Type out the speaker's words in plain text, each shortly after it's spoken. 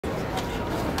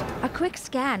quick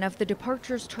scan of the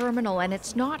departures terminal, and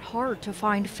it's not hard to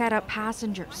find fed-up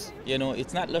passengers. You know,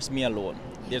 it's not just me alone.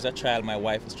 There's a child, my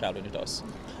wife is traveling with us.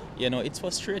 You know, it's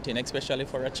frustrating, especially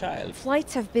for a child.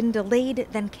 Flights have been delayed,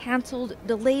 then cancelled,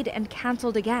 delayed and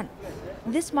cancelled again.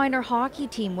 This minor hockey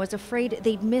team was afraid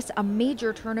they'd miss a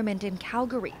major tournament in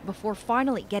Calgary before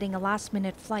finally getting a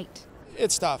last-minute flight.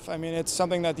 It's tough. I mean, it's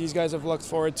something that these guys have looked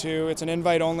forward to. It's an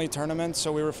invite-only tournament,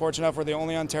 so we were fortunate enough we're the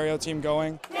only Ontario team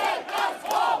going.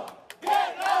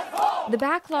 The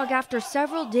backlog after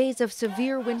several days of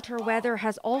severe winter weather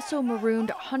has also marooned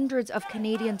hundreds of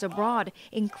Canadians abroad,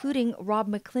 including Rob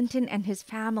McClinton and his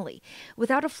family,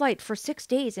 without a flight for 6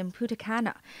 days in Punta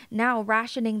Cana, now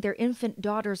rationing their infant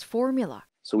daughter's formula.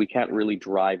 So we can't really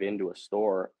drive into a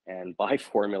store and buy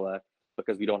formula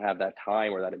because we don't have that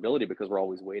time or that ability, because we're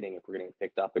always waiting if we're getting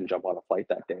picked up and jump on a flight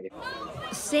that day.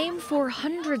 Same for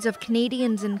hundreds of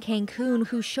Canadians in Cancun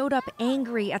who showed up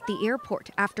angry at the airport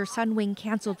after Sunwing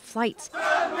canceled flights.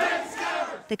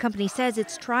 The company says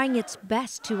it's trying its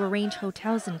best to arrange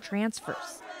hotels and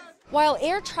transfers. While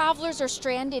air travelers are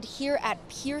stranded here at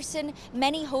Pearson,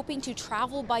 many hoping to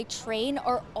travel by train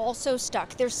are also stuck.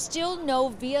 There's still no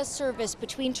Via service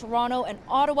between Toronto and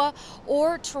Ottawa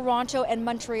or Toronto and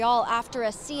Montreal after a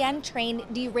CN train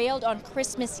derailed on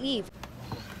Christmas Eve.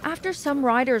 After some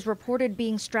riders reported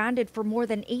being stranded for more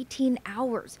than 18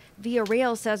 hours, Via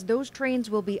Rail says those trains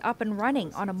will be up and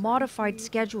running on a modified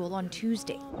schedule on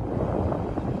Tuesday.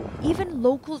 Even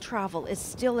local travel is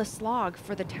still a slog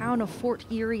for the town of Fort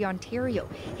Erie, Ontario,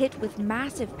 hit with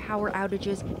massive power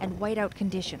outages and whiteout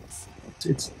conditions.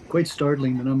 It's quite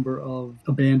startling, the number of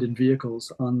abandoned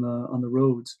vehicles on the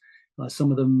roads.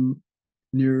 Some of them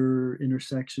near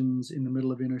intersections, in the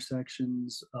middle of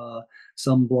intersections,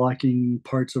 some blocking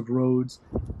parts of roads.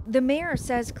 The mayor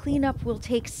says cleanup will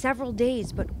take several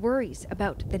days, but worries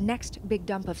about the next big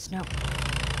dump of snow.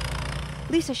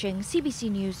 Lisa Shing, CBC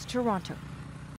News, Toronto.